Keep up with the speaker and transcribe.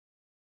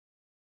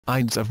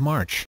Ides of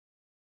March.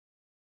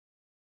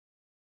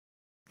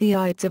 The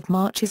Ides of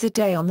March is a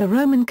day on the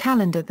Roman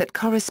calendar that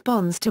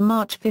corresponds to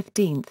March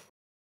 15.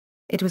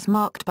 It was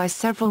marked by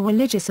several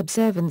religious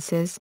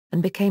observances,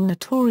 and became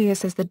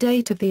notorious as the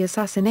date of the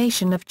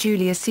assassination of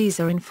Julius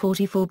Caesar in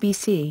 44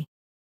 BC.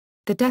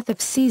 The death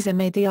of Caesar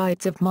made the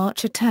Ides of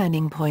March a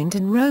turning point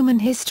in Roman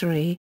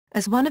history,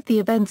 as one of the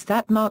events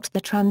that marked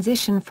the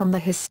transition from the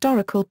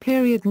historical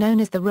period known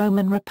as the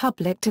Roman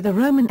Republic to the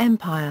Roman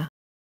Empire.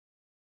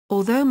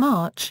 Although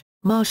March,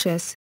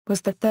 Martius, was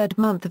the third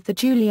month of the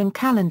Julian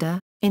calendar,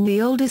 in the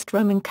oldest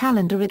Roman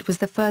calendar it was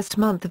the first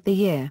month of the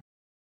year.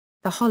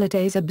 The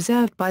holidays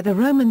observed by the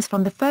Romans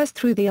from the first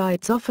through the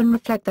Ides often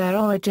reflect their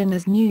origin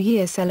as New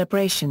Year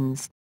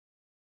celebrations.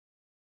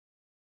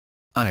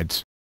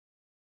 Ides.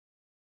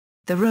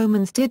 The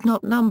Romans did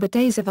not number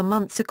days of a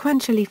month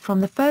sequentially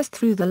from the first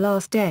through the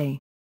last day.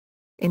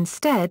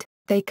 Instead,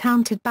 they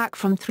counted back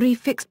from 3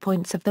 fixed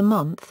points of the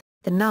month,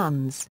 the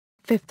nuns,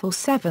 5th or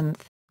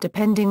 7th,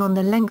 depending on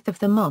the length of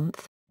the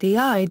month, the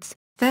Ides,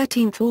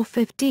 13th or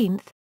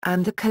 15th,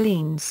 and the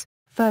Kalends,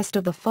 1st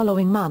of the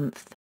following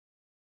month.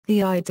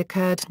 The Ides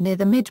occurred near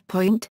the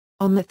midpoint,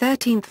 on the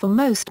 13th for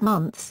most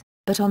months,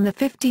 but on the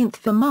 15th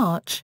for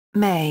March,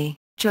 May,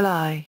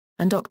 July,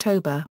 and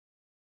October.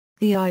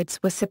 The Ides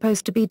were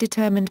supposed to be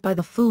determined by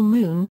the full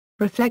moon,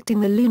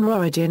 reflecting the lunar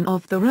origin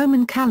of the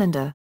Roman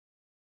calendar.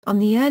 On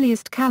the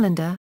earliest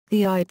calendar,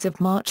 the Ides of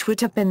March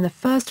would have been the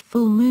first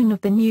full moon of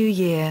the new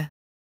year.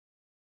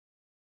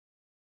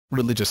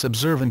 Religious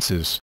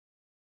observances.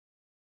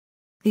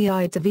 The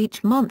Ides of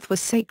each month was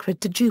sacred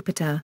to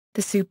Jupiter,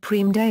 the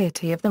supreme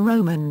deity of the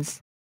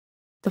Romans.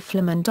 The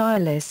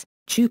Flamandialis,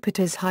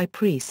 Jupiter's high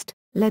priest,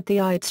 led the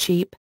Ides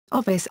sheep,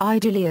 Ovis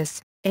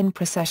Idulius, in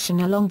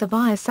procession along the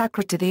Via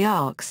Sacra to the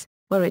Arx,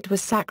 where it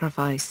was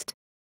sacrificed.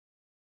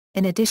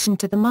 In addition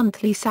to the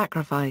monthly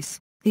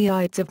sacrifice, the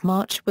Ides of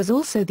March was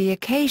also the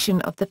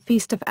occasion of the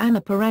feast of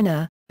Anna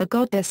Perenna, the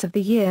goddess of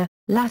the year,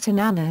 Latin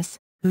Annus,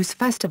 whose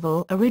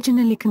festival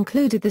originally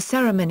concluded the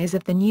ceremonies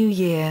of the new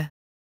year.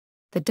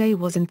 The day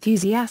was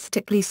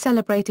enthusiastically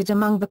celebrated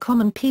among the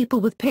common people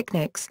with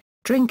picnics,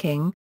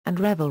 drinking, and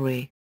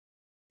revelry.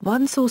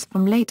 One source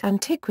from late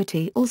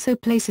antiquity also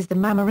places the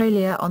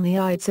Mammalia on the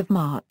Ides of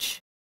March.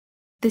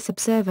 This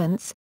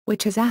observance,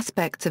 which has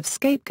aspects of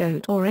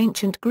scapegoat or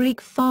ancient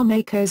Greek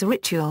pharmakos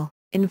ritual,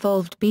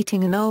 involved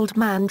beating an old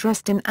man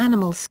dressed in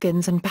animal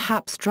skins and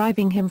perhaps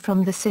driving him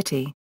from the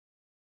city.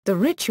 The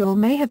ritual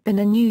may have been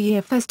a New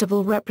Year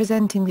festival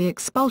representing the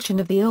expulsion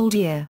of the old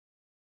year.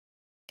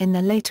 In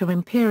the later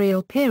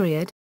imperial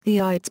period, the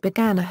Ides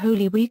began a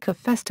holy week of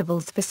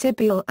festivals for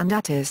Cybele and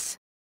Attis.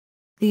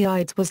 The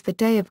Ides was the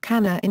day of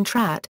Cana in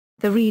Trat,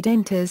 the reed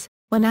enters,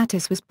 when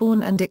Attis was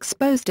born and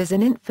exposed as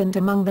an infant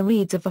among the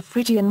reeds of a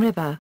Phrygian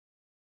river.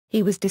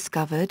 He was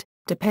discovered,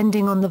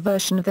 depending on the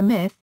version of the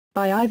myth,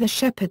 by either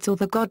shepherds or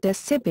the goddess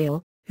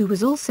Cybele, who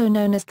was also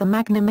known as the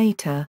Magna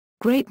Mater,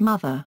 Great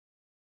Mother.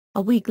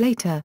 A week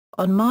later,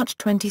 on March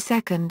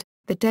 22,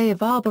 the day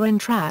of Arbor in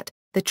Trat,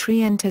 the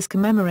Trienters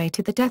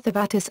commemorated the death of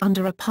Attis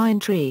under a pine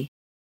tree.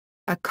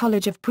 A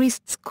college of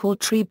priests called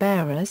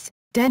tree-bearers,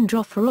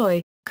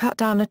 dendrophoroi, cut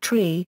down a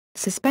tree,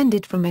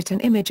 suspended from it an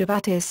image of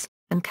Attis,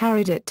 and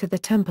carried it to the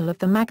temple of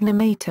the Magna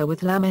Mater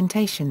with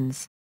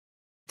lamentations.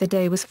 The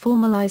day was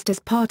formalized as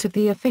part of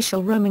the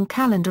official Roman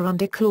calendar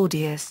under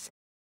Claudius.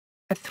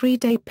 A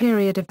 3-day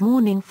period of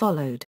mourning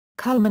followed,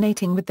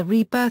 culminating with the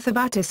rebirth of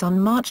Attis on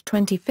March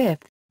 25,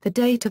 the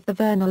date of the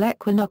vernal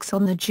equinox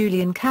on the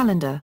Julian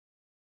calendar.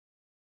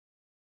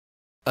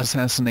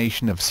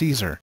 Assassination of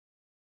Caesar.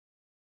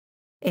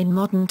 In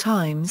modern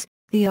times,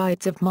 the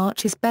Ides of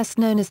March is best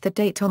known as the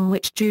date on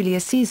which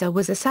Julius Caesar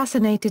was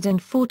assassinated in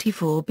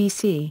 44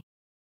 BC.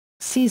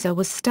 Caesar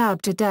was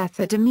stabbed to death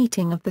at a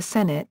meeting of the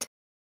Senate.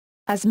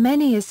 As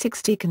many as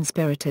 60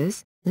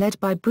 conspirators, led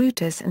by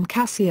Brutus and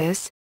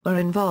Cassius, were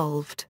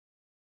involved.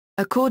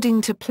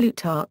 According to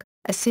Plutarch,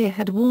 a seer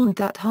had warned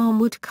that harm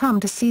would come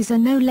to Caesar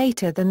no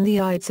later than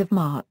the Ides of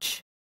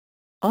March.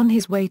 On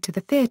his way to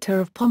the theatre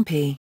of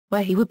Pompey,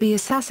 where he would be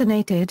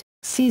assassinated,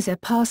 Caesar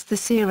passed the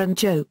seer and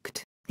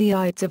joked, "The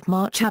Ides of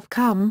March have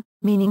come,"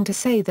 meaning to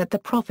say that the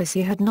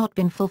prophecy had not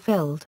been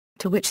fulfilled,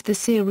 to which the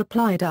seer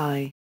replied,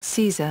 "I,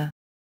 Caesar,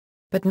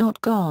 but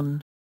not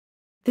gone."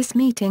 This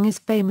meeting is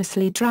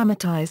famously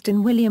dramatized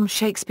in William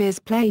Shakespeare's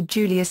play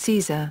Julius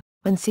Caesar,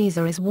 when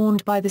Caesar is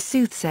warned by the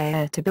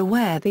soothsayer to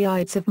beware the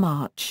Ides of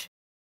March.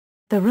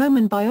 The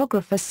Roman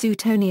biographer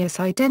Suetonius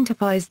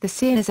identifies the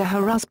seer as a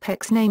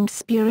haruspex named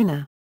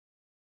Spurina.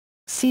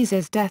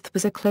 Caesar's death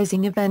was a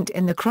closing event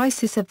in the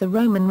crisis of the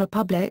Roman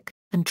Republic,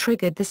 and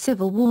triggered the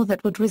civil war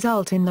that would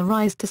result in the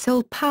rise to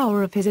sole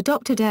power of his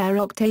adopted heir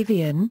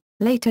Octavian,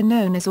 later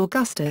known as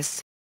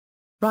Augustus.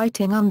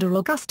 Writing under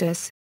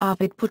Augustus,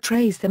 Ovid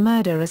portrays the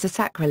murder as a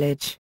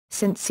sacrilege,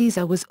 since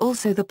Caesar was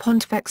also the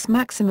Pontifex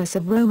Maximus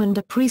of Rome and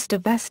a priest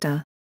of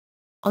Vesta.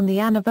 On the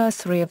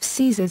anniversary of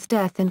Caesar's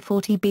death in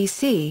 40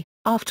 BC,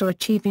 after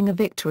achieving a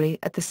victory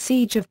at the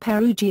siege of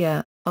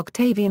Perugia,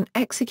 Octavian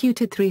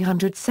executed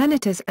 300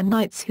 senators and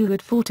knights who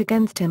had fought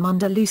against him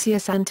under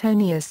Lucius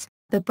Antonius,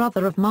 the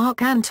brother of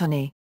Mark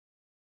Antony.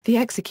 The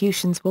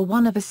executions were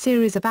one of a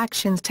series of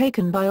actions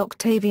taken by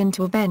Octavian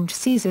to avenge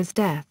Caesar's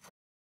death.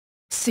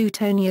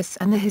 Suetonius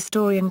and the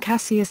historian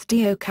Cassius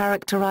Dio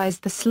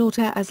characterized the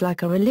slaughter as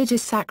like a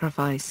religious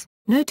sacrifice,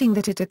 noting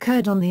that it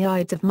occurred on the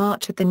Ides of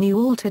March at the new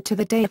altar to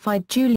the deified Julius